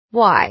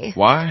Why?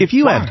 Why? If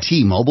you have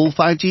T-Mobile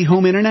 5G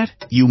home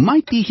internet, you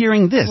might be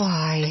hearing this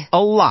Why?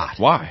 a lot.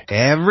 Why?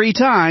 Every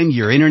time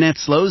your internet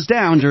slows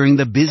down during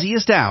the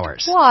busiest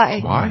hours. Why?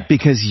 Why?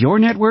 Because your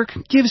network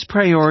gives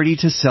priority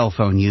to cell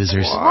phone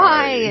users.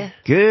 Why?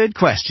 Good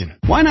question.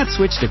 Why not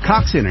switch to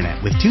Cox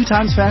Internet with 2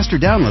 times faster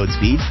download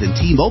speeds than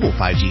T-Mobile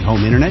 5G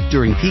home internet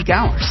during peak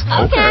hours?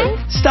 Okay.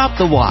 Stop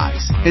the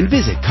whys and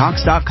visit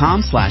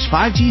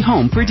cox.com/5G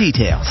home for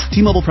details.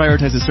 T-Mobile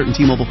prioritizes certain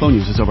T-Mobile phone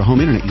users over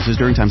home internet users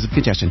during times of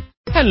congestion.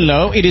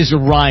 Hello, it is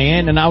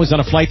Ryan, and I was on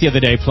a flight the other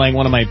day playing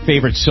one of my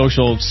favorite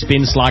social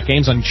spin slot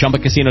games on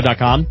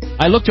ChumbaCasino.com.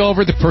 I looked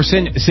over at the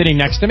person sitting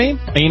next to me,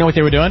 and you know what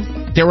they were doing?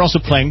 They were also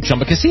playing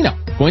Chumba Casino.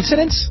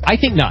 Coincidence? I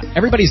think not.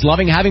 Everybody's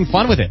loving having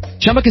fun with it.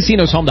 Chumba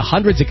Casino is home to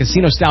hundreds of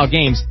casino-style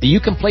games that you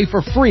can play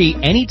for free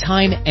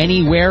anytime,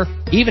 anywhere,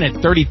 even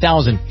at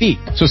 30,000 feet.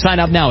 So sign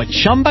up now at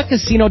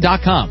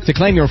ChumbaCasino.com to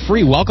claim your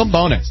free welcome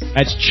bonus.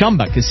 That's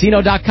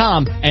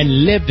ChumbaCasino.com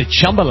and live the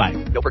Chumba life.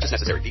 No purchase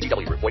necessary.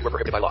 VGW. Void where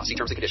prohibited by law. See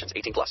terms and conditions.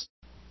 18+.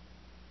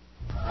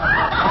 The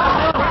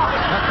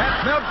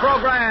Pet Milk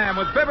Program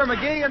with Fibber,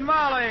 McGee, and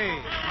Molly.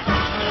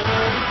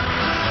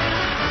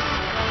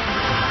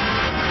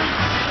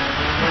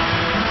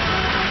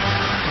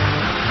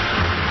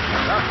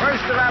 The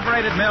first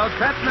evaporated milk,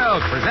 Pet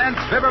Milk, presents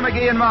Fibber,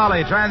 McGee, and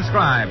Molly,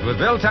 transcribed with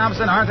Bill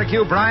Thompson, Arthur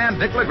Q. Bryant,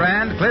 Dick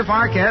LeGrand, Cliff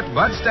Arquette,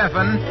 Bud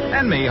Steffen,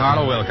 and me,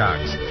 Harlow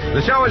Wilcox.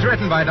 The show is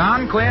written by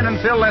Don Quinn and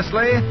Phil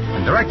Leslie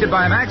and directed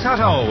by Max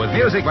Hutto with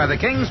music by the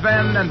King's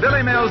Bend and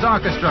Billy Mills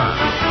Orchestra.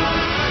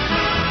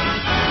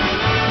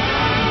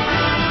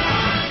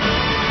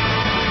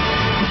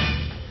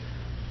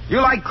 You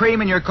like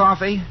cream in your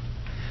coffee?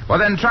 Well,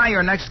 then try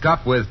your next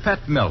cup with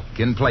Pet Milk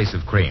in place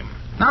of cream.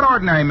 Not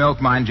ordinary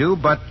milk, mind you,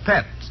 but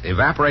Pet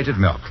evaporated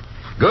milk.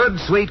 Good,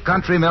 sweet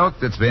country milk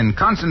that's been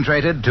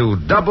concentrated to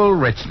double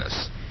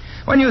richness.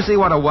 When you see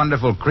what a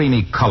wonderful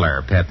creamy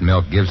color Pet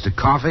Milk gives to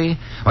coffee,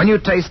 when you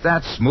taste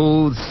that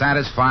smooth,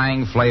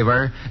 satisfying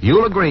flavor,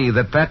 you'll agree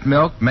that Pet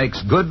Milk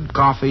makes good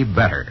coffee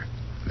better.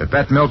 That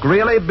Pet Milk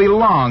really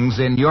belongs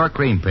in your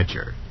cream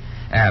pitcher.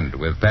 And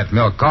with Pet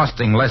Milk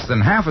costing less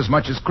than half as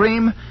much as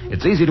cream,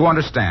 it's easy to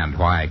understand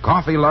why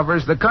coffee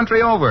lovers the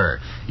country over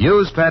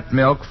use Pet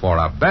Milk for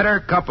a better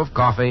cup of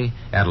coffee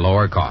at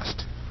lower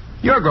cost.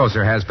 Your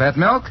grocer has Pet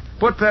Milk.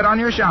 Put Pet on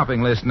your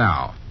shopping list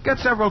now. Get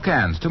several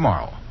cans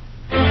tomorrow.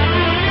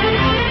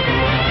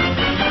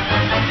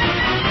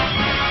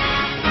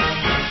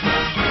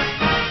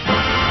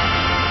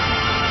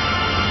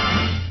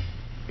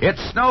 It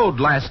snowed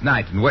last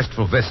night in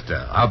Wistful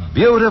Vista, a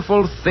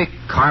beautiful thick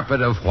carpet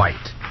of white.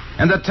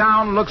 And the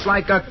town looks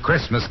like a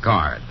Christmas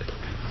card.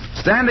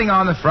 Standing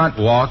on the front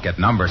walk at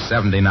number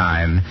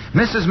 79,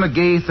 Mrs.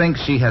 McGee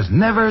thinks she has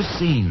never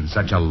seen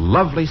such a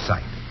lovely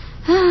sight.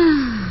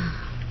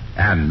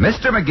 And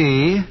Mr.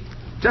 McGee,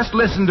 just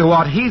listen to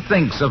what he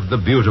thinks of the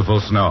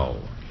beautiful snow.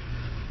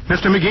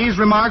 Mr. McGee's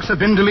remarks have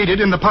been deleted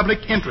in the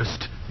public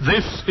interest.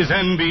 This is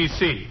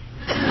NBC.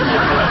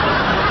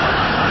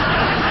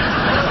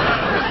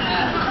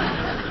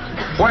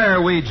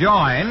 Where we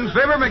join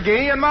Fibber,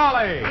 McGee, and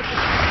Molly.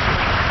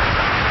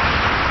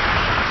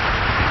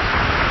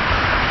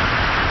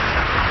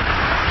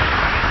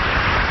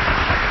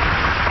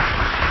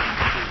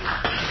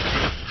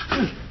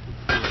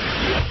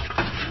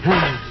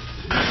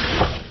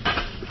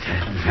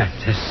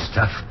 This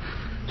stuff.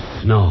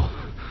 Snow.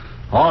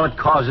 All it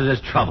causes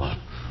is trouble.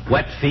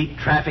 Wet feet,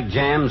 traffic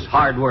jams,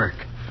 hard work.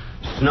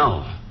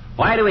 Snow.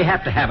 Why do we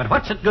have to have it?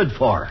 What's it good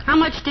for? How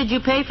much did you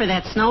pay for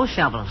that snow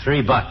shovel?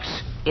 $3.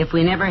 If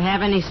we never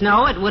have any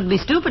snow, it would be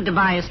stupid to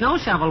buy a snow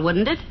shovel,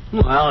 wouldn't it?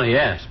 Well,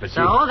 yes, but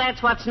So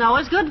that's what snow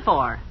is good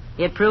for.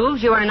 It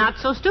proves you are not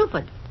so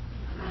stupid.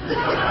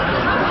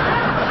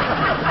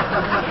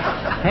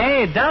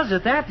 Hey, it does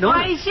it, that, don't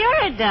Why, it?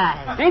 sure it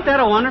does. Ain't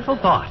that a wonderful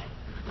thought?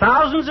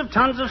 Thousands of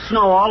tons of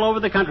snow all over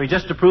the country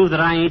just to prove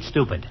that I ain't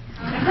stupid.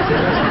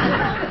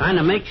 Kind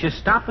of makes you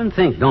stop and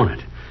think, don't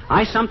it?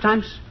 I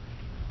sometimes...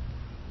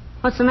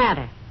 What's the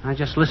matter? I'm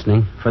just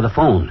listening for the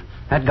phone.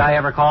 That guy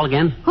ever call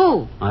again?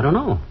 Who? I don't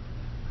know.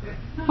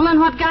 Well, then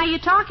what guy are you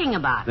talking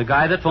about? The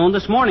guy that phoned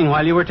this morning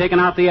while you were taking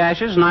out the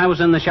ashes and I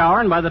was in the shower,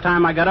 and by the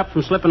time I got up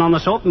from slipping on the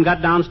soap and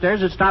got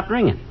downstairs, it stopped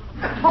ringing.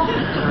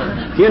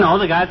 You know,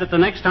 the guy that the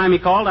next time he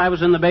called, I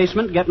was in the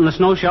basement getting the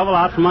snow shovel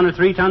out from under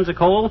 3 tons of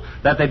coal,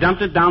 that they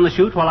dumped it down the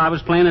chute while I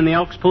was playing in the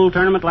Elks pool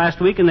tournament last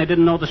week and they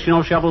didn't know the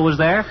snow shovel was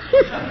there.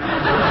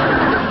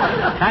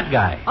 That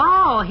guy.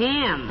 Oh,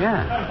 him.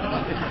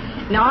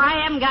 Yeah. No,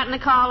 I haven't gotten a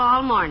call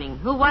all morning.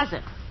 Who was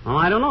it? Oh,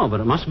 I don't know,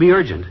 but it must be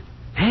urgent.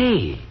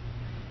 Hey,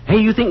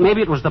 you think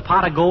maybe it was the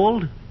pot of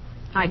gold?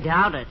 I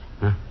doubt it.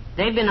 Huh?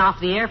 They've been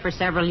off the air for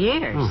several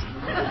years. Oh.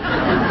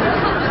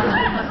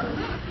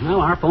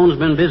 Well, our phone's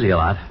been busy a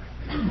lot.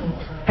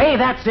 Hey,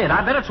 that's it.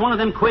 I bet it's one of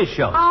them quiz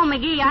shows. Oh,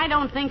 McGee, I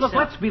don't think Look, so.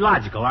 let's be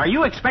logical. Are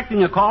you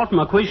expecting a call from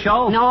a quiz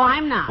show? No,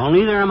 I'm not. Well,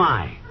 neither am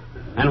I.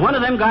 And one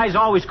of them guys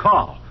always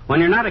call. When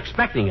you're not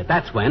expecting it,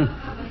 that's when.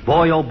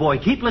 Boy, oh boy,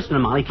 keep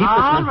listening, Molly, keep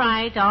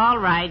listening. All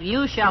right.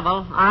 You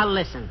shovel. I'll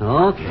listen.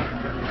 Okay.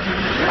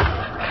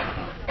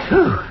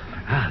 Whew.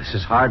 this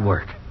is hard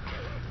work.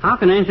 How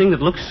can anything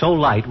that looks so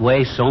light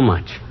weigh so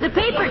much? The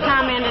paper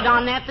commented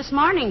on that this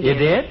morning, You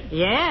dear. did?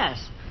 Yes.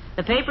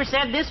 The paper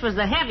said this was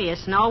the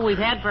heaviest snow we've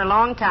had for a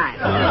long time.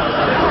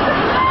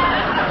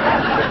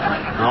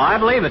 No, I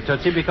believe it,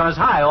 Tootsie, because,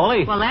 hi,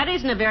 Ole. Well, that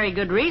isn't a very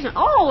good reason.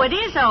 Oh, it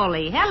is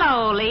Ole.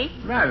 Hello, Ole.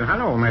 Well,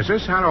 hello,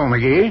 missus. Hello,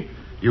 McGee.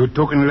 You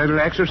took a little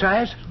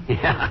exercise?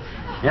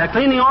 Yeah,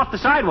 cleaning off the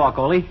sidewalk,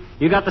 Ole.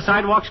 You got the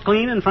sidewalks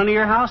clean in front of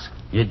your house?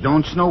 It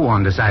don't snow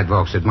on the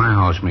sidewalks at my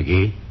house,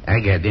 McGee. I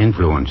get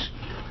influence.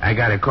 I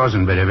got a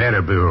cousin by the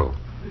Weather Bureau.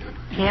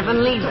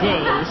 Heavenly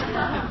days.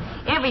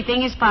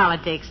 Everything is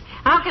politics.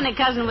 How can a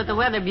cousin with the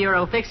Weather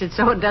Bureau fix it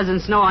so it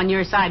doesn't snow on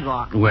your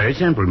sidewalk? Very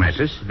simple,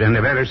 missus. When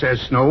the weather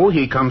says snow,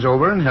 he comes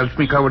over and helps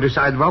me cover the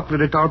sidewalk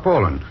with a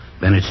tarpaulin.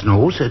 When it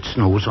snows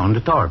on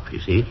the tarp, you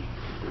see.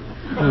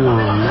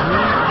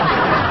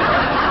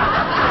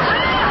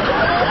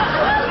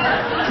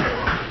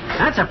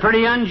 That's a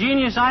pretty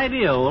ingenious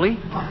idea, Ole.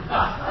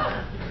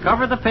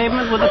 Cover the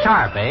pavement with a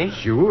tarp, eh?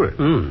 Sure.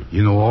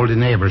 You know, all the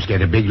neighbors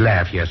get a big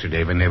laugh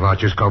yesterday when they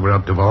watch us cover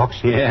up the walks.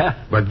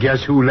 Yeah. But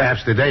guess who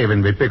laughs today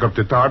when we pick up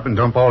the tarp and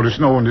dump all the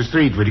snow on the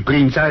street with a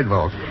clean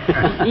sidewalk?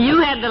 You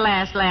had the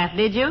last laugh,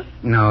 did you?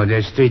 No,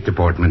 the street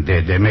department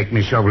did. They make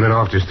me shovel it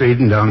off the street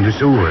and down the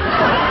sewer.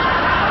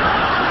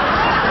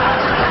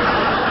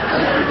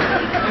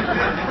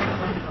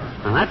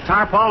 Well, that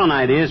tarpaulin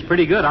idea is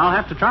pretty good. I'll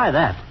have to try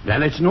that.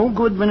 Well, it's no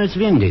good when it's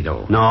windy,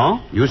 though. No?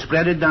 You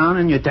spread it down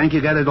and you think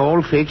you got it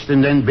all fixed,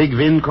 and then big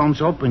wind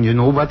comes up, and you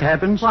know what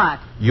happens? What?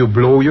 You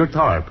blow your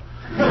tarp.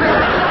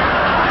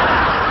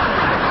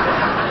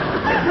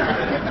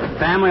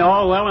 Family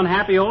all well and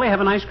happy, Ole?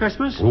 Have a nice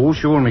Christmas? Oh,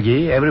 sure,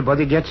 McGee.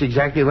 Everybody gets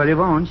exactly what he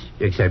wants,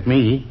 except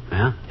me.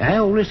 Yeah? I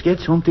always get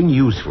something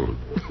useful.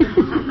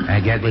 I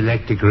get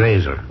electric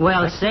razor.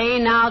 Well, say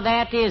now,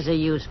 that is a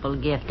useful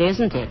gift,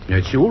 isn't it?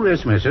 It sure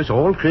is, missus.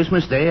 All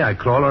Christmas Day, I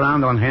crawl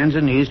around on hands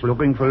and knees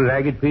looking for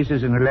ragged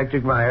pieces and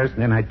electric wires,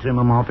 and then I trim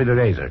them off with a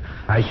razor.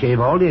 I shave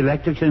all the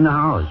electrics in the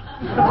house.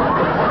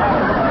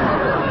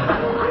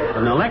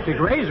 An electric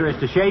razor is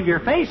to shave your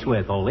face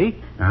with, Ole.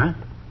 Huh?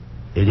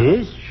 It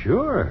is?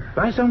 Sure.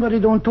 Why somebody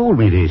don't told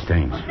me these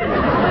things?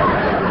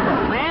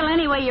 Well,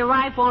 anyway, your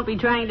wife won't be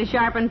trying to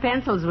sharpen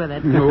pencils with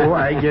it. No,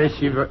 I guess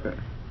you've...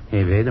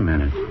 Hey, wait a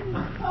minute.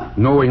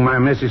 Knowing my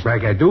missus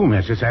like I do,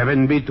 missus, I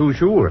wouldn't be too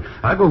sure.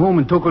 I'll go home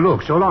and take a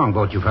look. So long,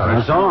 both you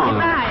fellas. So long.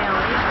 Goodbye,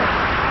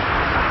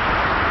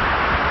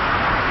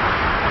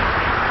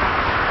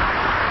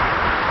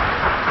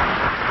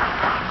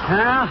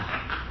 Well,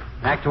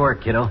 back to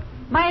work, kiddo. Ole.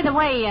 By the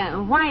way,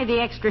 why the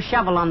extra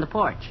shovel on the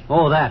porch?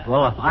 Oh, that.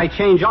 Well, I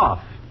change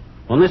off.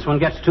 When this one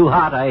gets too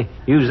hot, I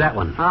use that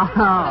one. Oh.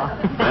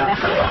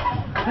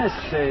 Let's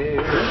see.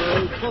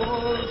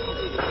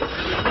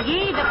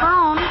 McGee, the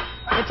phone.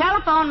 The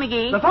telephone,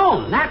 McGee. The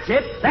phone. That's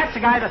it. That's the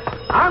guy that...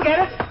 I'll get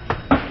it.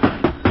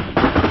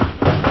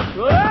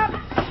 Whoop.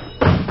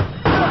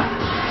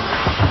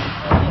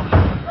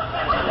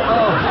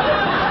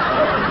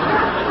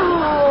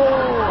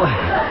 Oh.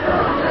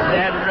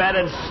 That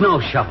ratted snow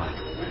shovel.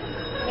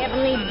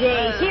 Heavenly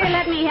days. Here,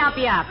 let me help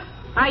you up.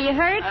 Are you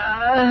hurt?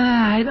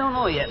 I don't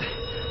know yet.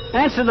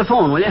 Answer the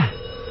phone, will you?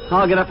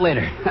 I'll get up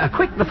later.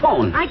 Quick, the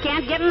phone. I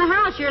can't get in the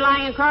house. You're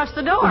lying across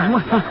the door.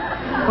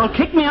 Well,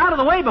 kick me out of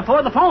the way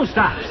before the phone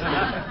stops.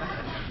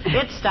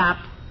 It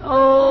stopped.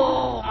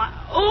 Oh, my...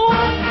 Oh!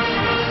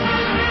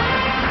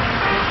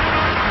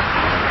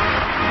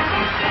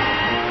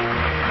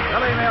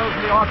 Billy Mills,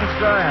 the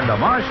orchestra, and the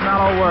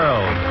Marshmallow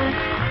World.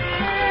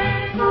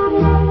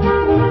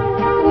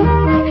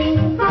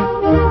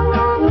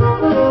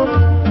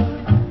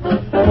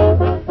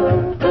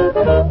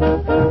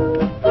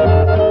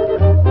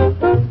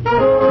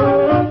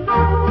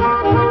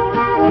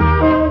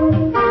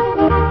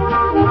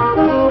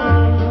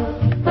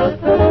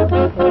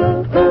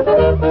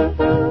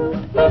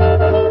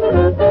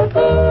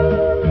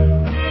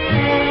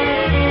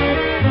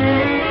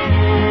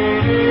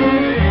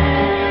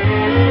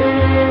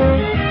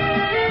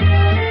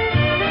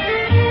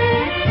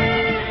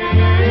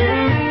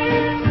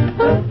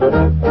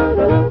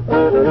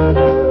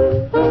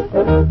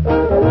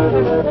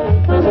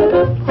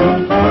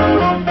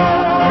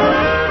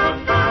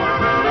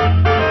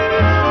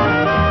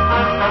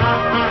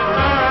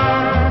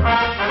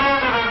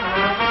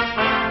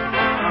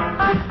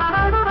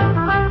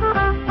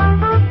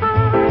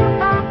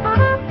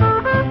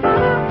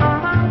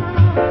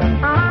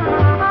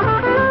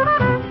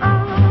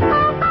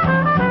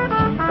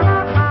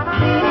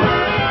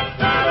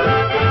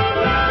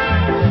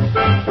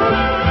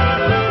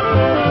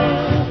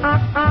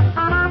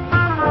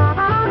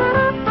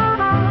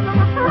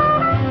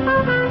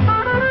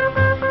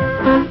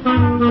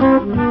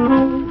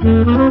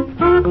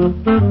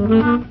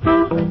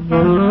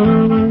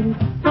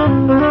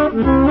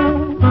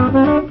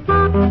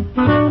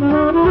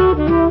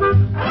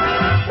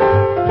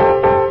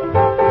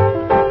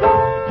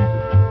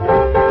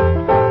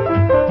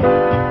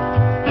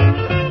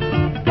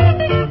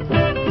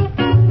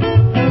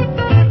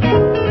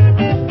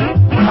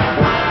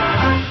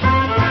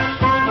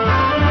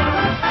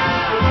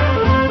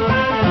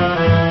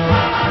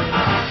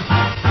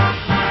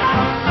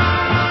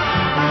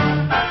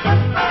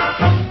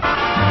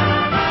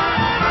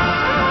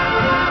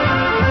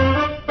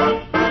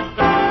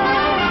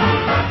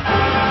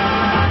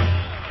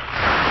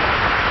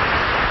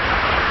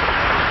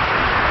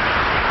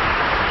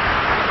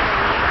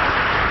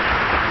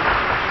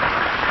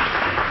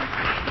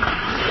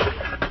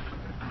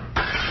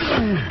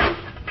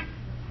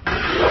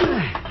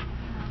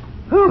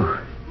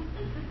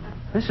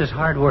 This is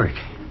hard work.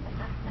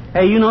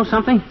 Hey, you know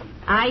something?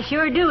 I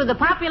sure do. The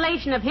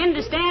population of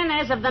Hindustan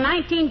as of the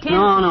 1910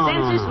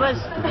 census was...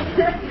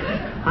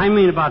 I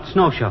mean about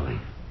snow shoveling.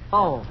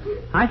 Oh.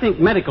 I think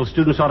medical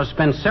students ought to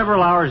spend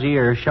several hours a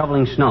year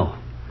shoveling snow.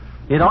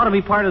 It ought to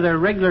be part of their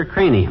regular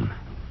cranium.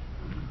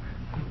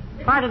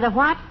 Part of the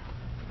what?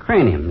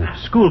 Cranium, the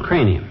school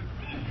cranium.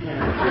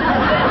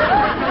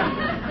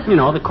 You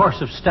know, the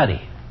course of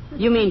study.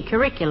 You mean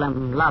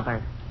curriculum,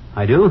 lover.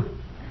 I do?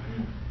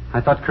 I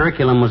thought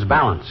curriculum was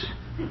balance.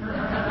 You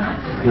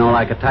know,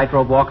 like a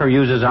tightrope walker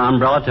uses an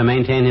umbrella to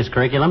maintain his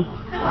curriculum?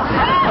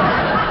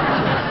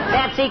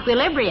 That's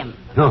equilibrium.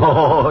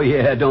 Oh,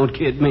 yeah, don't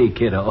kid me,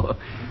 kiddo.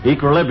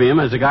 Equilibrium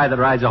is the guy that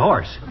rides a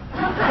horse. Sure,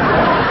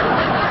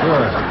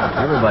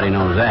 everybody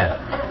knows that.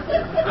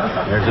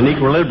 There's an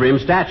equilibrium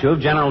statue of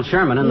General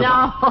Sherman in the...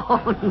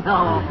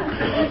 No.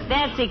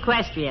 That's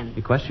equestrian.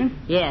 Equestrian?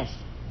 Yes.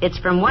 It's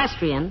from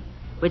Westrian,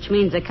 which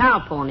means a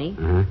cow pony.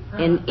 Uh-huh.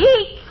 And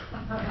eek.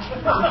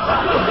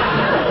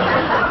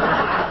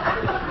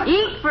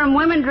 Eek from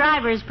women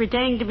drivers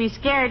pretending to be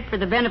scared for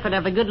the benefit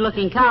of a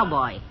good-looking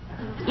cowboy.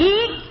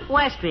 Eek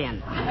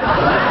Westrian.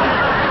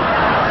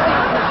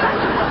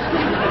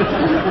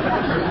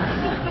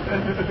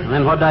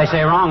 Then what did I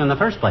say wrong in the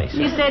first place?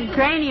 You said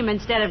cranium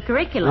instead of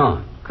curriculum.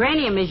 Oh.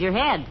 Cranium is your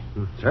head.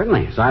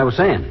 Certainly, as I was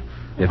saying.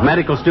 If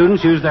medical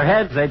students used their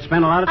heads, they'd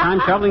spend a lot of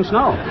time shoveling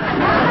snow.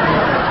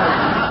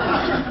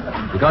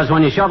 Because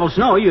when you shovel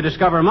snow, you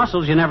discover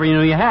muscles you never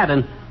knew you had,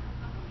 and...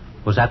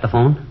 Was that the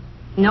phone?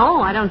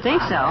 No, I don't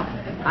think so.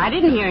 I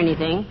didn't hear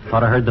anything.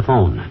 Thought I heard the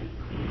phone.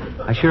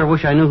 I sure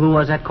wish I knew who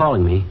was that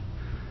calling me.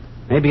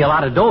 Maybe a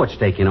lot of dough at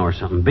stake, you know, or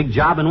something. Big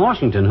job in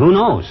Washington. Who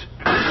knows?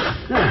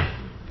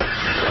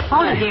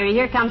 Hold it, dearie.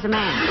 Here comes a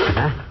man.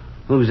 Huh?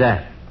 Who's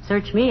that?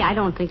 Search me. I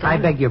don't think I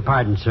beg your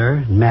pardon,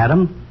 sir,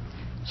 madam.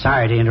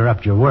 Sorry to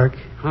interrupt your work.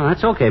 Oh,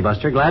 that's okay,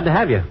 Buster. Glad to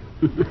have you.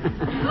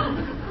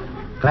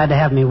 Glad to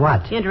have me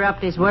what?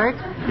 Interrupt his work?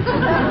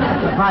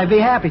 I'd be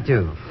happy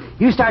to.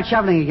 You start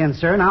shoveling again,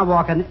 sir, and I'll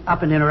walk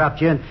up and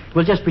interrupt you, and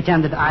we'll just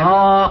pretend that I...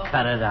 Oh,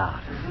 cut it out.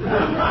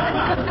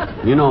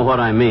 You know what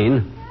I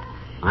mean.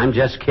 I'm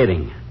just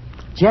kidding.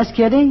 Just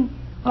kidding?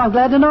 Well, I'm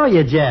glad to know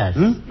you, Jess.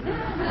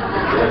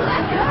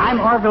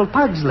 I'm Orville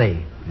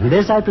Pugsley. And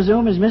this, I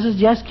presume, is Mrs.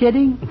 Just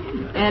Kidding?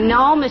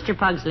 No, Mr.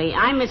 Pugsley.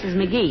 I'm Mrs.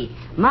 McGee.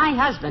 My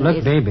husband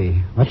Look,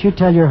 baby, what you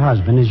tell your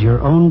husband is your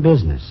own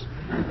business.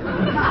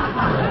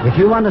 If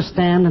you want to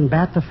stand and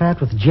bat the fat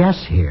with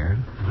Jess here,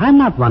 I'm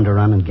not one to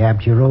run and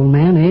gab to your old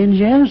man, eh,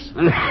 Jess?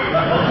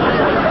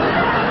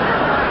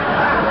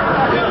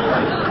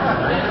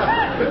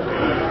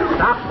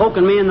 Stop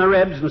poking me in the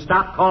ribs and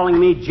stop calling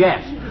me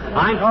Jess.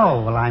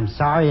 Oh, well, I'm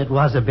sorry it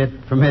was a bit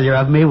familiar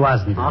of me,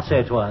 wasn't it? I'll say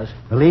it was.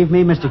 Believe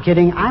me, Mr.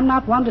 Kidding, I'm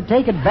not one to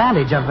take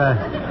advantage of,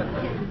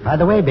 By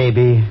the way,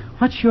 baby,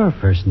 what's your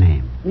first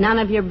name? None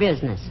of your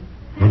business.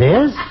 It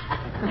is?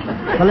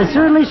 Well, it's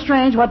certainly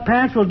strange what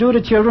parents will do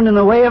to children in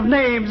the way of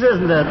names,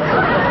 isn't it?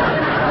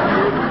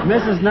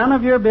 Mrs. None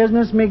of Your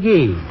Business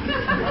McGee.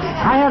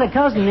 I had a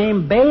cousin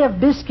named Bay of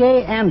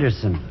Biscay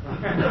Anderson.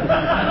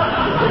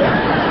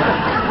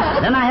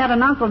 Then I had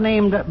an uncle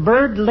named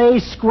Bird Lay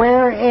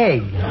Square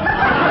Egg.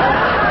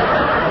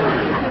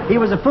 He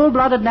was a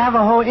full-blooded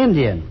Navajo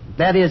Indian.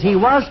 That is, he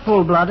was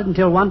full-blooded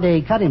until one day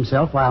he cut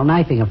himself while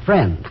knifing a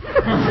friend.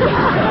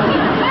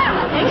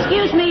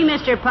 Excuse me,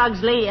 Mr.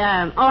 Pugsley,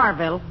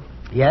 Orville.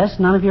 Yes,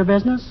 none of your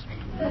business?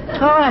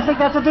 Oh, I think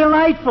that's a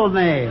delightful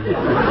name.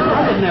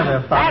 I would never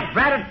have thought.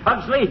 Drat it,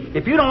 Pugsley.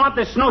 If you don't want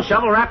this snow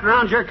shovel wrapped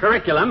around your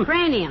curriculum...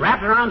 Cranium.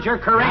 Wrapped around your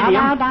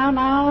cranium...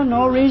 Now.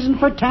 No reason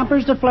for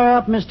tempers to flare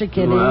up, Mr.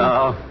 Kidding.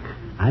 Well...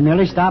 I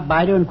merely stopped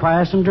by to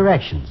inquire some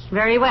directions.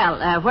 Very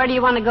well. Where do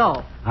you want to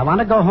go? I want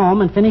to go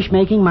home and finish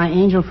making my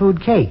angel food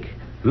cake.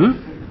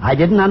 I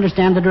didn't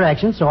understand the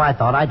directions, so I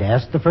thought I'd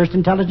ask the first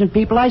intelligent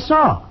people I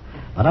saw.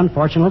 But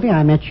unfortunately,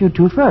 I met you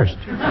two first.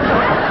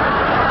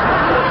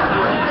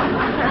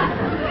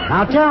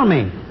 Now tell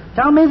me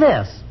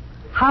this.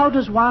 How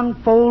does one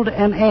fold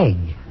an egg?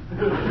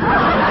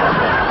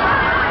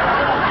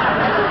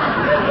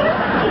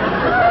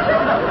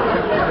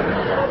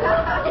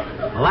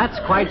 Well, that's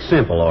quite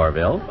simple,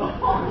 Orville.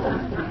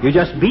 You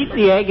just beat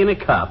the egg in a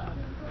cup,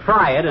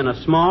 fry it in a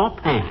small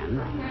pan,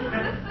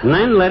 and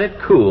then let it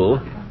cool,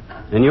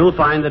 and you'll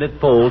find that it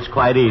folds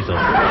quite easily.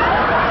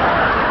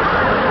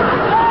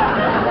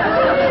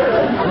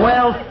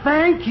 Well,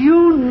 thank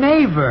you,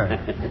 neighbor.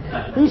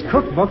 These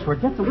cookbooks were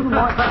just a little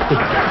more...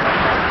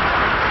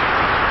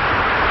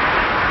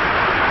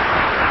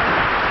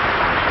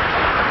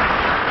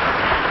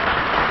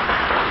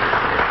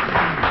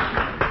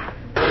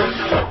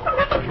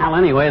 Well,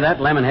 anyway, that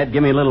lemonhead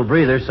gave me a little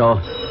breather, so...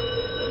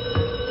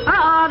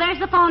 Uh-oh, there's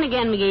the phone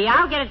again, McGee.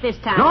 I'll get it this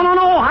time. No,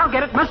 I'll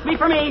get it. Must be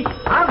for me.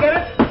 I'll get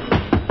it.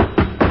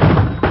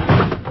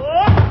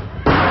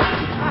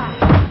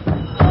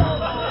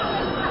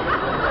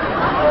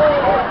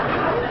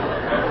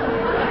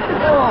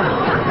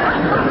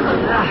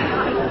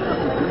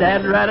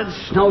 Dad-ratted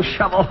snow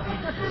shovel.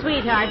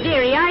 Sweetheart,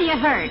 dearie, are you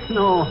hurt?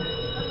 No,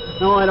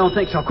 I don't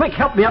think so. Quick,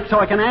 help me up so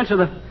I can answer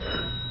the...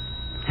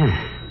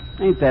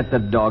 Ain't that the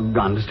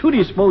doggonest? Who do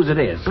you suppose it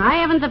is? I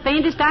haven't the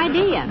faintest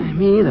idea.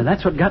 Me either.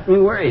 That's what got me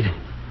worried.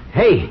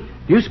 Hey,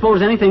 do you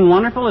suppose anything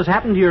wonderful has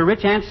happened to your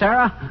rich Aunt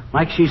Sarah?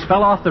 Like she's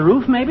fell off the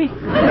roof, maybe?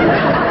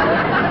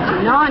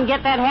 No, and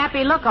get that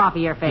happy look off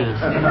of your face.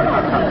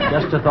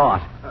 Just a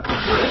thought.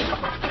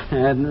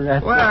 Well,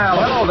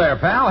 hello there,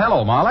 pal.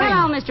 Hello, Molly.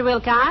 Hello, Mr.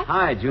 Wilcox.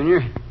 Hi,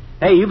 Junior.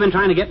 Hey, you've been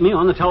trying to get me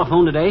on the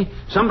telephone today.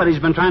 Somebody's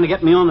been trying to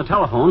get me on the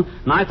telephone,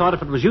 and I thought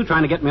if it was you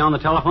trying to get me on the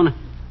telephone...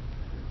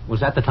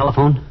 Was that the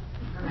telephone?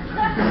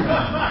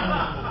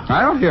 I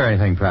don't hear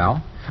anything,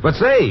 pal. But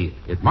say,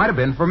 it might have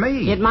been for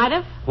me. It might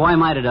have? Why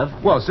might it have?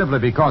 Well, simply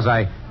because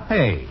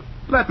Hey,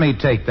 let me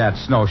take that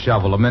snow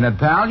shovel a minute,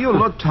 pal. You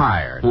look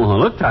tired. Well, I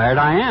look tired.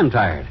 I am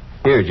tired.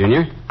 Here,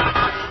 Junior.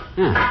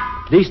 Yeah.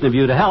 Decent of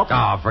you to help.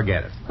 Oh,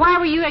 forget it. Why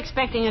were you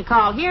expecting a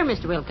call here,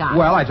 Mr. Wilcox?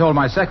 Well, I told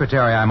my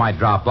secretary I might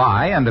drop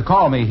by and to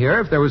call me here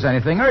if there was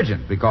anything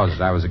urgent,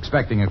 because I was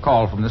expecting a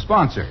call from the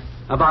sponsor.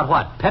 About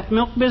what? Pet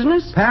milk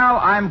business? Pal,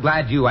 I'm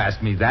glad you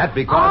asked me that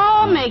because...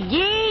 Oh,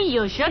 McGee,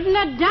 you shouldn't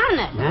have done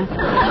it. Huh?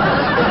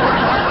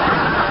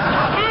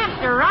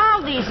 After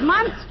all these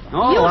months,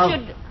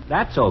 should...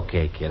 That's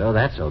okay, kiddo.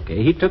 That's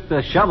okay. He took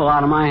the shovel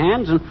out of my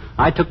hands, and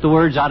I took the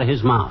words out of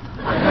his mouth.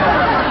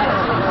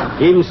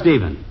 Even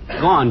Stephen.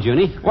 Go on,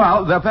 Junie.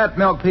 Well, the Pet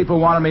Milk people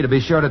wanted me to be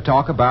sure to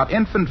talk about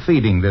infant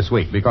feeding this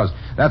week, because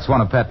that's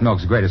one of Pet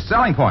Milk's greatest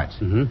selling points.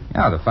 Mm-hmm.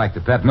 Yeah, the fact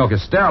that Pet Milk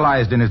is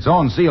sterilized in its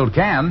own sealed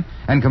can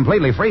and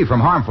completely free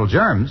from harmful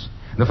germs.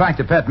 The fact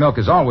that Pet Milk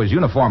is always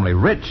uniformly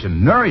rich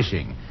and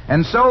nourishing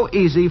and so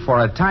easy for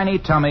a tiny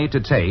tummy to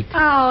take.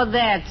 Oh,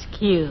 that's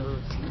cute.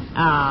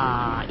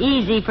 Oh,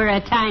 easy for a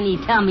tiny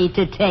tummy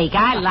to take.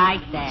 I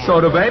like that. So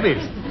do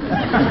babies.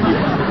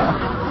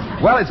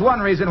 Well, it's one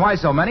reason why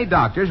so many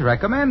doctors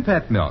recommend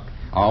Pet Milk.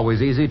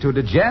 Always easy to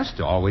digest,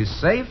 always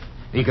safe,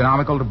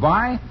 economical to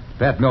buy.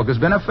 Pet Milk has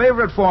been a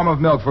favorite form of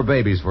milk for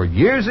babies for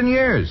years and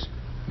years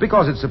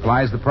because it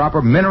supplies the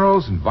proper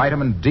minerals and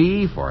vitamin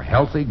D for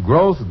healthy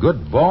growth,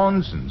 good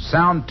bones, and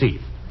sound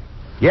teeth.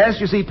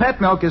 Yes, you see,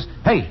 Pet Milk is...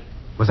 Hey,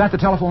 was that the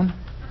telephone?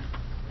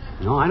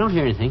 No, I don't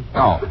hear anything.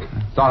 Oh,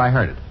 thought I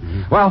heard it.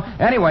 Mm-hmm. Well,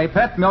 anyway,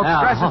 Pet Milk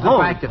stresses the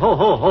fact that...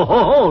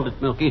 Hold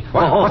it, Milky.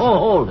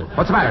 Hold it.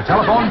 What's the matter,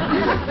 telephone?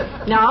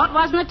 No, it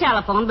wasn't a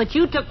telephone, but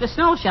you took the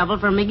snow shovel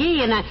from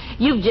McGee, and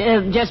you've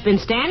just been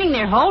standing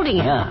there holding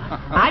it. Yeah.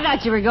 I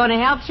thought you were going to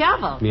help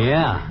shovel.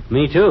 Yeah,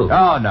 me too.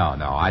 Oh,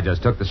 no. I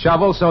just took the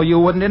shovel so you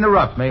wouldn't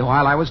interrupt me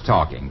while I was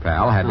talking,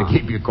 pal. Had to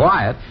keep you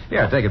quiet.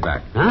 Here, take it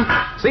back.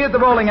 Huh? See you at the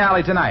bowling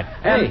alley tonight.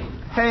 Hey.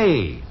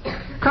 Hey,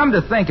 come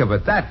to think of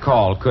it, that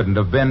call couldn't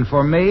have been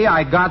for me.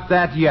 I got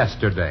that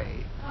yesterday.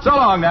 So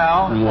long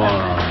now.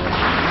 Wow.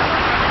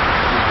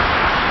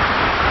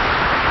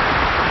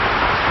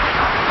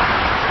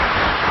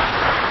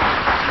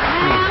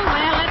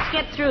 Well, let's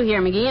get through here,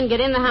 McGee, and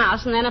get in the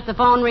house, and then if the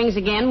phone rings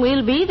again,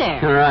 we'll be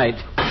there. All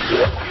right.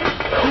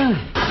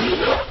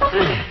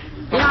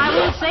 I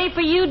will say for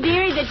you,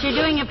 dearie, that you're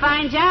doing a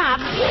fine job.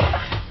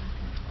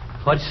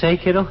 What'd you say,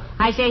 kiddo?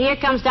 I say, here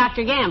comes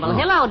Dr. Gamble. Oh.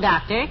 Hello,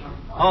 Doctor.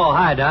 Oh,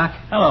 hi, Doc.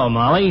 Hello,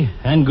 Molly,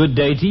 and good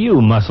day to you,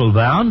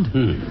 muscle-bound.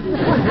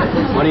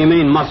 What do you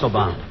mean,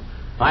 muscle-bound?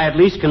 I at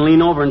least can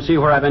lean over and see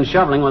where I've been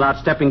shoveling without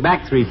stepping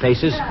back 3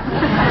 paces.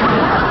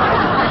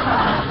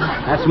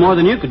 That's more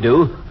than you could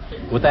do.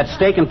 With that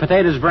steak and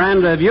potatoes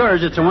veranda of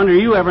yours, it's a wonder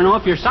you ever know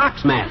if your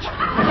socks match.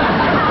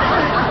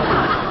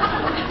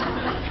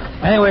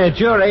 Anyway, at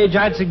your age,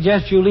 I'd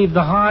suggest you leave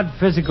the hard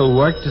physical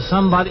work to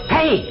somebody...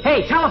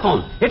 Hey,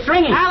 telephone. It's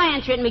ringing. I'll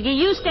answer it, McGee.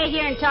 You stay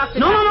here and talk to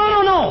No.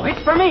 Dr.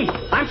 It's for me.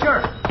 I'm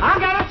sure. I'll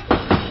get it.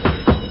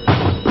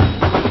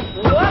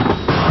 Whoops.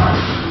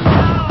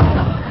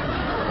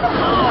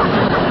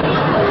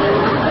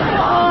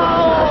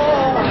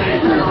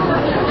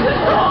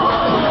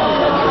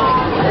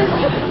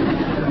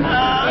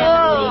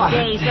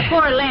 Days, the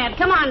poor lad.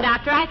 Come on,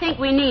 Doctor. I think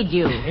we need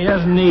you. He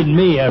doesn't need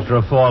me after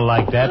a fall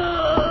like that.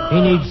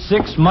 He needs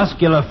 6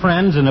 muscular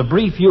friends and a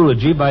brief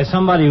eulogy by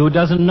somebody who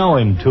doesn't know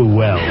him too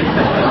well.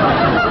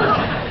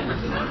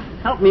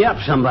 Help me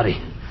up,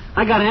 somebody.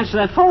 I got to answer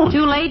that phone.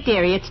 Too late,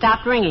 dearie. It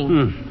stopped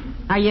ringing.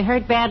 Are you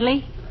hurt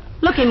badly?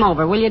 Look him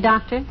over, will you,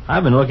 Doctor?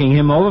 I've been looking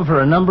him over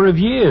for a number of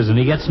years, and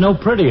he gets no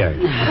prettier.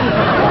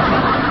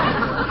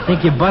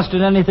 Think you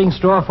busted anything,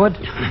 Storefoot?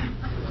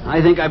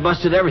 I think I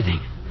busted everything.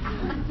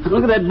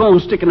 Look at that bone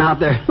sticking out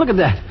there. Look at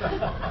that.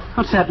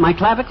 What's that, my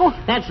clavicle?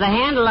 That's the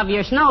handle of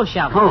your snow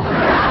shovel. Oh.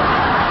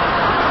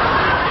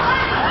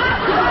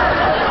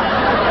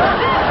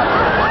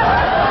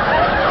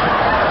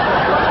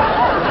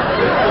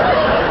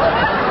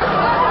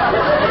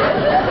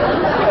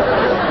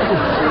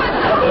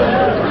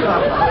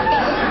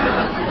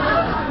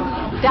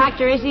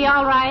 Doctor, is he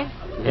all right?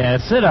 Yeah,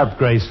 sit up,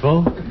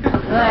 Graceful.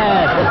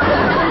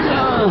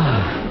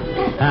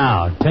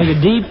 Now, take a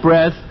deep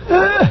breath.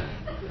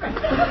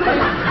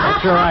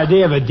 What's your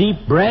idea of a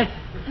deep breath?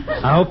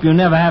 I hope you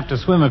never have to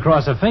swim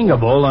across a finger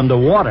bowl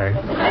underwater.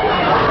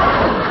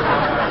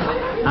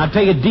 Now,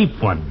 take a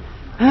deep one.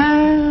 You're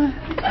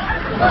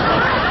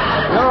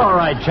all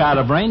right, right,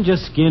 Chatterbrain.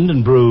 Just skinned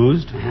and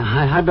bruised.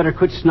 I better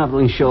quit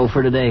snubbling show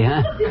for today,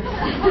 huh?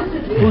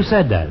 Who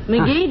said that?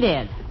 McGee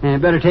did.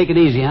 Better take it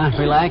easy, huh?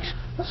 Relax.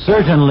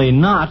 Certainly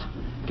not.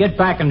 Get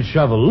back and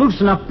shovel.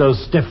 Loosen up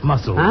those stiff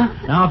muscles. Huh?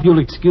 Now, if you'll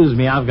excuse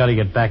me, I've got to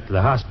get back to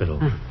the hospital.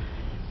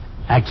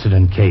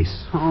 Accident case.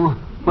 Oh,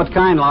 what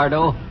kind,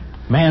 Lardo?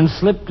 Man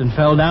slipped and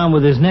fell down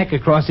with his neck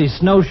across his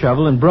snow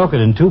shovel and broke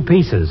it in 2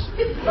 pieces.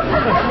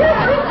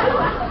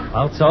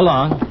 Well, so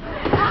long.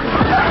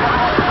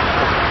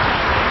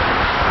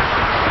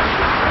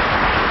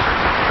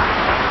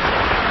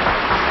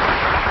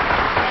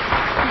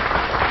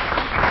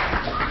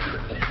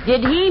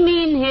 Did he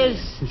mean his...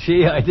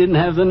 Gee, I didn't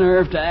have the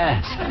nerve to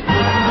ask.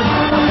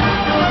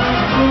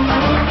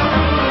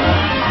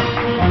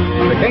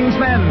 The King's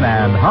Men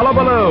and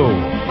Hullabaloo.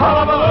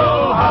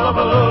 Hullabaloo,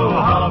 hullabaloo,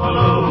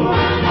 hullabaloo.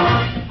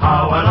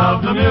 How I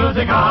love the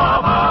music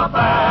of a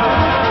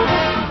band.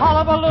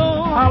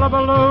 Hullabaloo,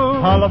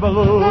 hullabaloo,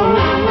 hullabaloo.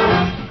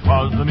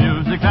 'Cause the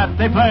music that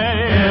they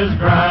play is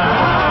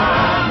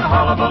grand.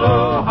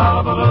 Hullabaloo,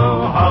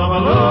 hullabaloo,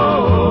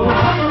 hullabaloo.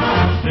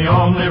 It's the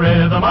only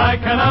rhythm I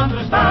can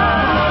understand.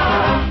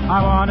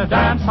 I want to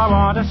dance, I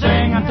want to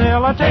sing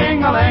until a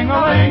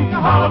ting-a-ling-a-ling.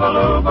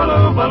 Hullabaloo,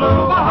 baloo,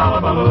 baloo,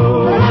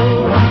 hullabaloo.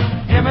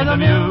 Give me the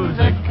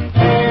music,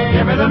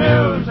 give me the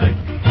music.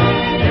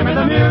 Give me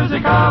the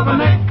music of a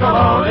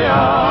Nickelodeon.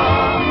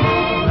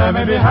 Let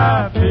me be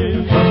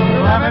happy,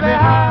 let me be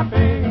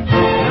happy.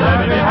 Let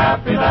me be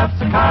happy, that's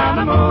the kind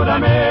of mood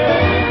I'm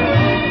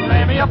in.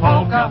 Play me a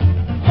polka,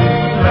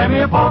 play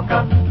me a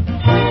polka.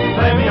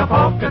 Play me a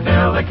polka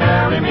till they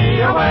carry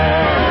me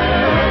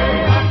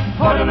away.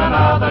 Put in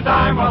another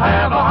dime, we'll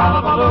have a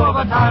hullabaloo of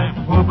a time.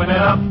 Whooping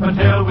it up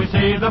until we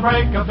see the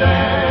break of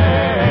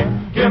day.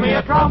 Give me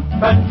a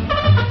trumpet,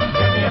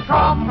 give me a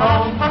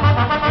trombone.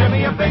 Give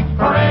me a big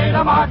parade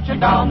of marching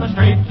down the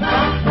street.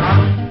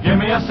 Give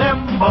me a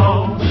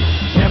cymbal,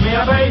 give me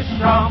a bass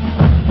drum.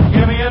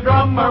 Give me a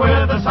drummer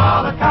with a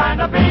solid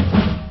kind of beat.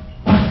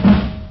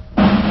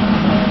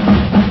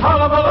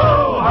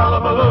 Hullabaloo,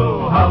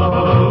 hullabaloo,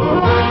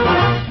 hullabaloo.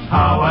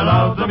 How I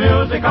love the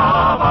music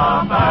of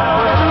a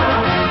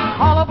band.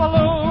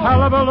 Hullabaloo,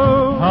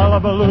 hullabaloo,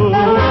 hullabaloo.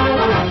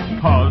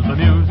 'Cause the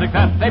music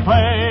that they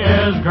play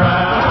is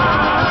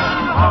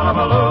grand.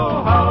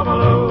 Hullabaloo,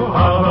 hullabaloo,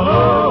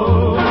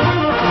 hullabaloo.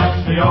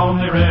 It's the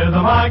only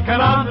rhythm I can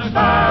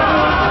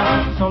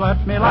understand. So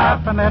let me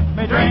laugh and let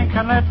me drink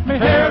and let me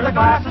hear the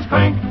glasses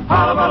clink.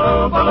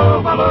 Hullabaloo,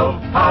 baloo, baloo,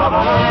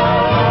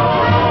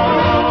 hullabaloo.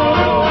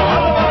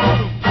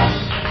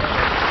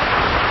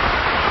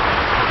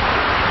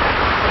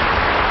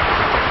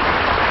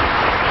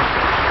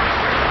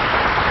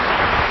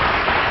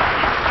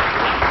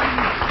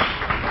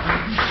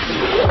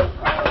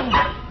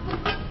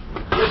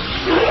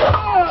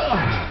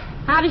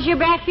 How does your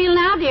back feel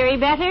now, dearie?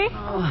 Better?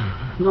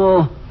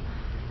 No,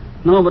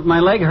 but my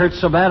leg hurts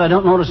so bad I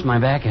don't notice my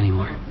back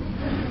anymore.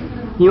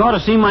 You ought to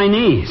see my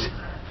knees.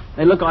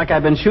 They look like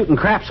I've been shooting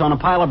craps on a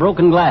pile of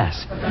broken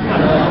glass.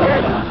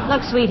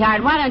 Look,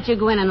 sweetheart, why don't you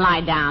go in and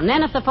lie down?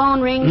 Then if the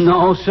phone rings...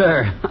 No,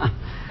 sir.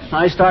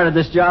 I started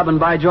this job, and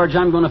by George,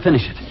 I'm going to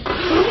finish it.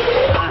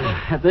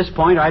 At this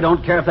point, I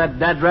don't care if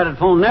that dreaded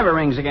phone never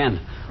rings again.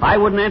 I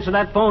wouldn't answer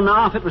that phone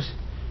now if it was...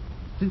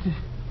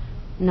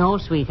 No,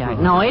 sweetheart.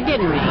 No, it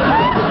didn't ring.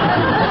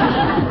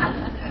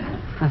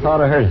 I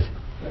thought I heard it.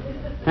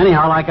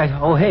 Anyhow,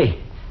 Oh, hey.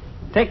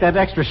 Take that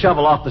extra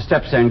shovel off the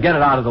steps there and get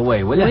it out of the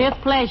way, will you? With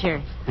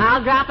pleasure.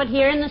 I'll drop it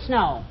here in the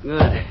snow.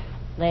 Good.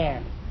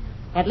 There.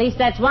 At least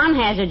that's one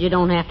hazard you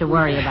don't have to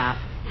worry about.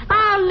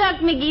 Oh,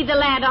 look, McGee the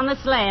lad on the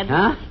sled.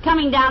 Huh?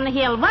 Coming down the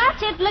hill.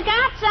 Watch it. Look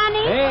out,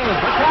 Sonny. Hey,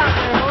 look out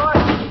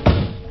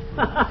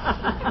there, boy.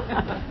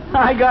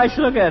 Hi, gosh,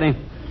 look at him.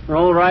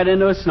 Roll right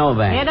into a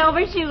snowbank. Head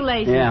over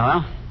shoelaces. Yeah,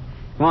 well,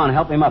 come on,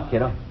 help him up,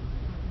 kiddo.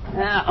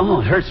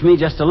 It hurts me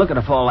just to look at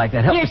a fall like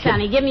that. Help Here, me, kid.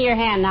 Sonny, give me your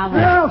hand now.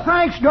 Well,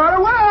 thanks, daughter.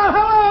 Well,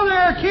 hello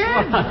there,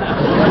 kid.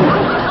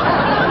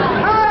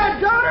 Hi,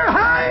 daughter.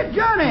 Hi,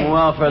 Johnny.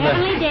 Well, for the...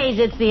 Heavenly days,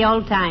 it's the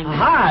old timer.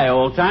 Hi,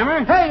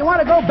 old-timer. Hey, you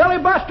want to go belly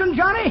busting,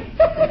 Johnny?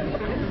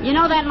 You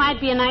know, that might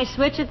be a nice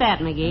switch at that,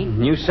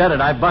 McGee. You said it.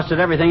 I've busted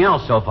everything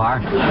else so far.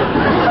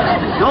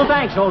 No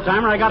thanks,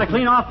 old-timer. I got to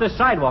clean off this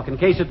sidewalk in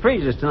case it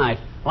freezes tonight.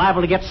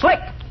 Liable to get slick.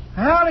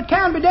 Well, it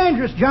can be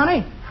dangerous,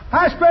 Johnny.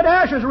 I spread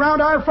ashes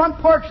around our front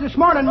porch this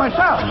morning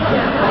myself.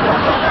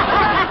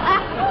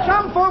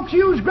 Some folks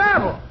use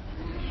gravel.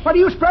 What do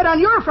you spread on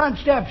your front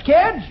steps,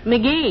 kids?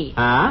 McGee.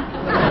 Huh?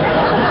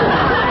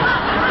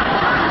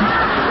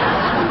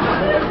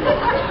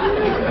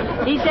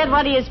 He said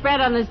what do you spread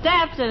on the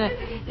steps, and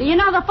you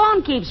know the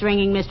phone keeps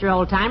ringing, Mr.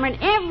 Oldtimer,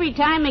 and every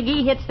time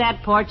McGee hits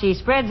that porch, he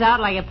spreads out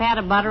like a pat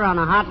of butter on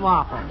a hot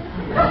waffle.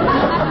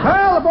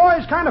 Well, the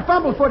boy's kind of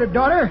fumble-footed,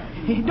 daughter.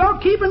 He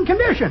don't keep in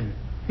condition.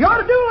 You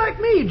ought to do like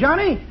me,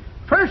 Johnny.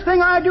 First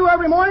thing I do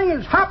every morning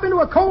is hop into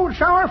a cold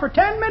shower for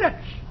 10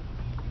 minutes.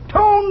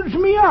 Tones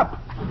me up.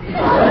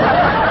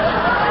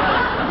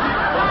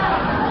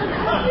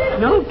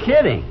 No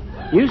kidding.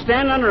 You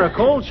stand under a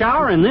cold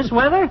shower in this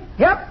weather?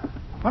 Yep.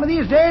 One of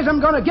these days,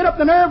 I'm going to get up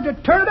the nerve to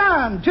turn it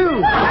on,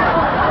 too.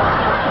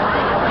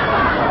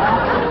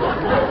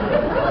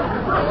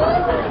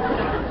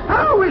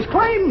 I always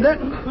claimed that,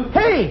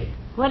 hey...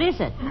 What is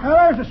it?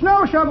 There's a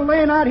snow shovel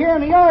laying out here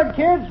in the yard,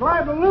 kids.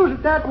 Liable to lose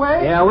it that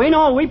way. Yeah, we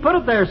know. We put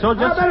it there, so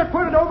just... I better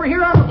put it over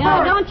here on the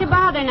floor. Don't you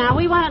bother now.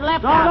 We want it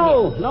left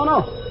out here.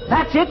 No.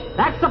 That's it.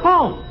 That's the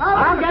phone.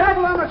 I'll get it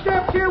on the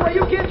steps here where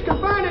you kids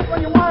can find it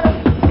when you want it.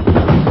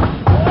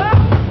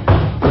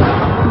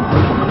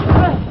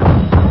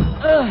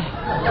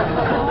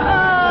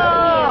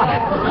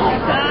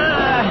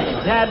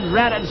 That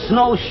ratted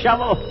snow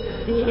shovel.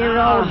 Dear,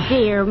 oh,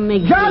 dear,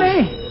 McGee.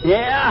 Johnny!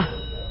 Yeah?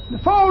 The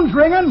phone's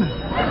ringing.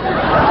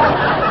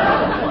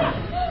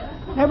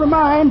 Never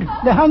mind.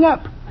 They hung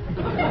up.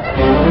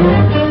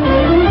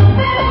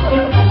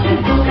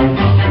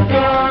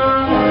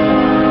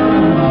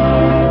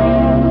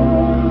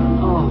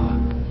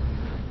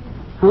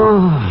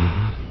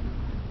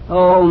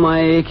 Oh,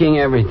 my aching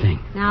everything.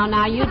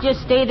 Now, you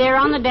just stay there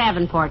on the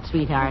Davenport,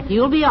 sweetheart.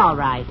 You'll be all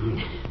right.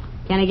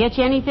 Can I get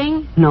you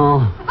anything?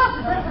 No,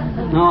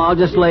 I'll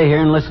just lay here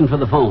and listen for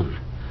the phone.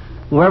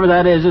 Whoever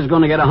that is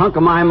going to get a hunk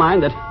of my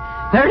mind that...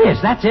 There it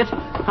is. That's it.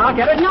 I'll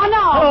get it.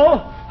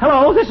 No.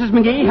 Hello, this is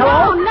McGee.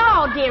 Hello?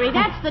 No, dearie.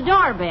 That's the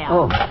doorbell.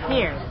 Oh.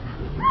 Here.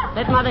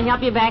 Let Mother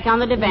help you back on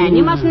the divan.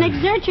 You mustn't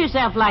exert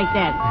yourself like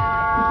that.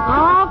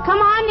 Oh, come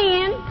on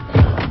in.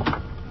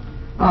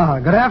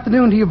 Good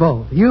afternoon to you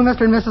both. You,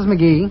 Mr. and Mrs.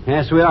 McGee.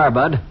 Yes, we are,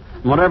 Bud.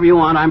 Whatever you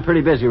want, I'm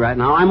pretty busy right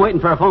now. I'm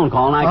waiting for a phone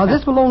call, and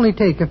This will only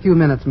take a few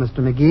minutes, Mr.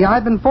 McGee.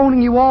 I've been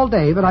phoning you all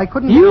day, but I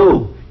couldn't...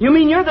 You? You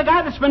mean you're the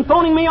guy that's been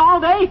phoning me all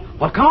day?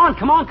 Well, come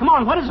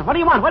on. What is it? What do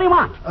you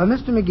want?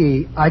 Mr.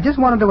 McGee, I just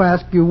wanted to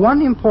ask you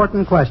one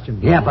important question.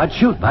 Yeah, Bud,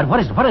 shoot, Bud. What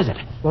is it?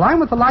 Well, I'm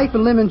with the Life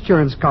and Limb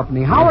Insurance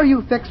Company. How are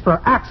you fixed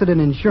for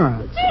accident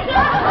insurance?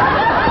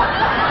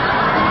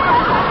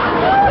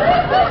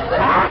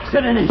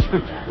 Accident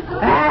insurance.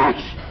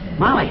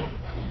 Molly,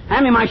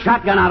 hand me my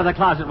shotgun out of the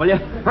closet, will you?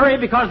 Hurry,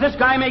 because this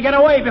guy may get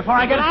away before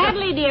I get...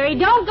 Gladly, dearie.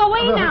 Don't go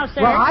away now,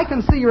 sir. Well, I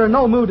can see you're in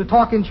no mood to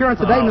talk insurance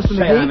today, Mr.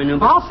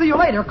 McGee. I'll see you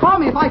later. Call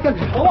me if I can...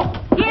 Oh.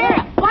 Here,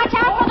 watch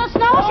out for the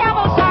snow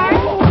shovel, sir.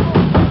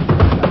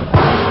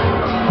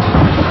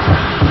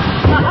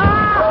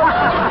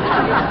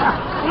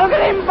 Look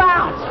at him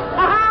bounce.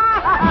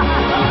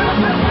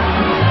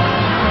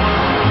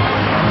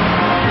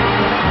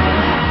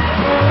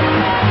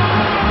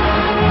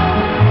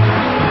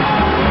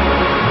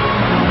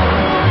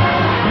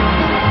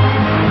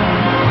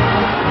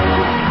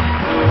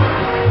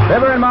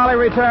 Fibber and Molly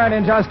return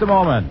in just a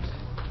moment.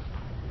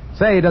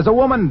 Say, does a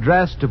woman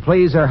dress to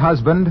please her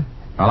husband?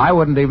 Well, I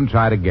wouldn't even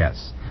try to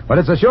guess. But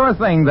it's a sure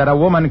thing that a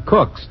woman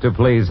cooks to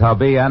please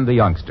hubby and the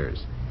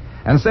youngsters.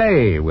 And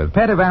say, with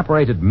Pet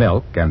Evaporated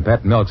Milk and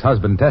Pet Milk's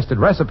husband-tested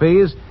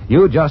recipes,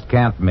 you just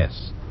can't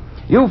miss.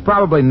 You've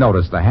probably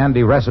noticed the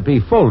handy recipe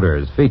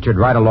folders featured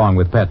right along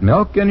with Pet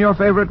Milk in your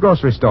favorite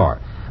grocery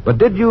store. But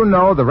did you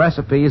know the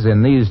recipes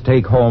in these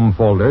take-home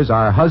folders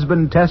are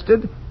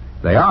husband-tested?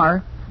 They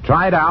are.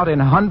 Tried out in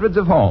hundreds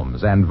of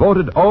homes and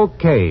voted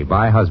okay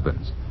by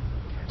husbands.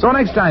 So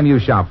next time you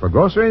shop for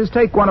groceries,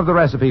 take one of the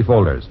recipe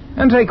folders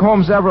and take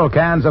home several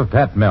cans of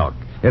Pet Milk.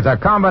 It's a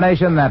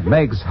combination that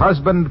makes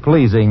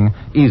husband-pleasing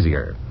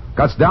easier.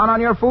 Cuts down on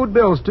your food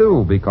bills,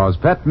 too, because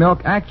Pet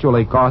Milk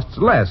actually costs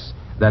less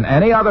than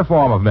any other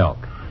form of milk.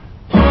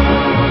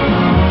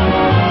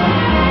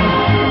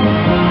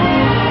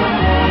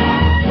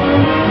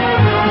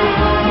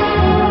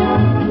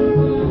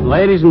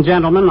 Ladies and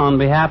gentlemen, on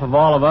behalf of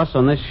all of us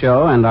on this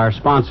show and our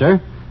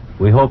sponsor,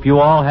 we hope you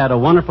all had a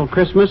wonderful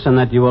Christmas and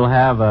that you will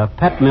have a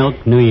Pet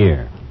Milk New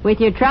Year. With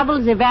your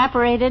troubles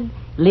evaporated,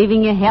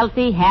 leaving you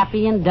healthy,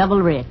 happy, and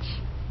double rich.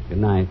 Good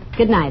night.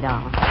 Good night,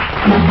 all.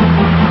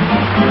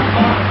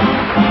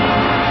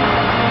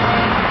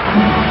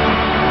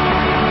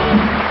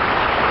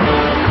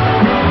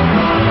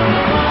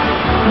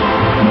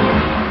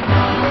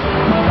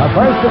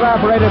 First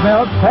Evaporated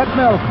Milk, Pet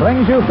Milk,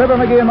 brings you Fibber,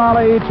 McGee, and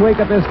Molly each week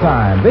at this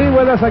time. Be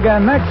with us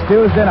again next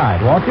Tuesday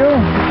night, won't you?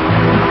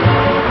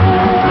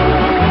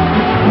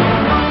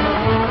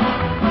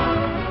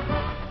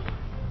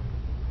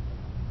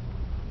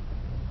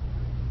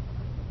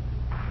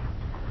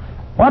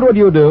 What would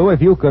you do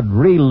if you could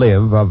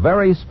relive a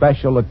very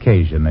special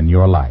occasion in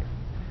your life?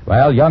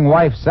 Well, young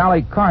wife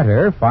Sally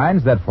Carter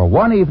finds that for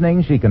one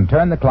evening she can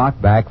turn the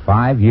clock back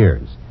 5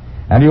 years.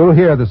 And you'll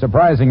hear the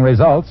surprising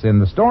results in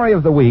the Story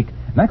of the Week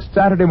next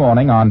Saturday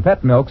morning on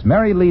Pet Milk's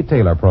Mary Lee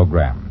Taylor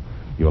program.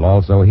 You'll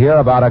also hear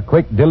about a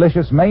quick,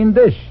 delicious main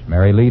dish,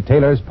 Mary Lee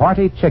Taylor's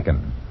Party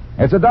Chicken.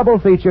 It's a double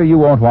feature you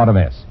won't want to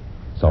miss.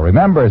 So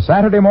remember,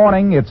 Saturday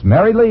morning, it's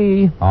Mary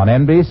Lee on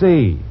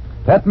NBC.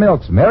 Pet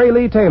Milk's Mary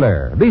Lee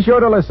Taylor. Be sure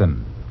to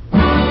listen.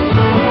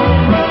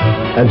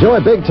 Enjoy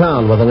Big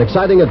Town with an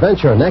exciting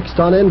adventure next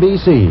on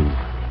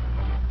NBC.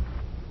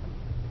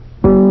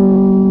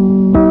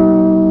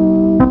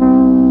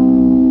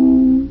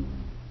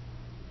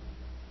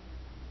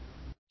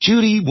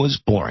 Judy was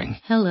boring.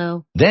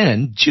 Hello.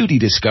 Then Judy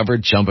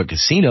discovered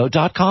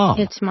ChumbaCasino.com.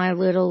 It's my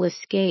little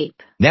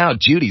escape. Now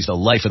Judy's the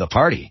life of the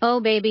party. Oh,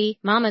 baby,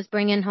 mama's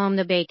bringing home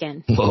the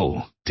bacon.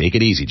 Whoa, take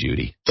it easy,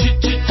 Judy.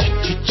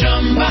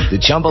 The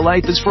Chumba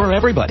life is for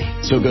everybody.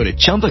 So go to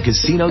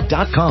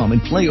ChumbaCasino.com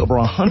and play over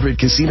 100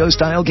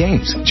 casino-style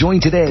games. Join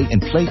today and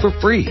play for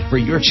free for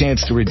your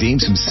chance to redeem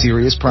some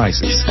serious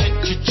prizes.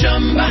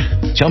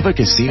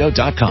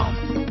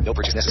 ChumbaCasino.com. No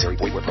purchase necessary.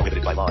 Void where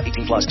prohibited by law.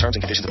 18 plus terms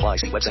and conditions apply.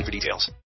 See website for details.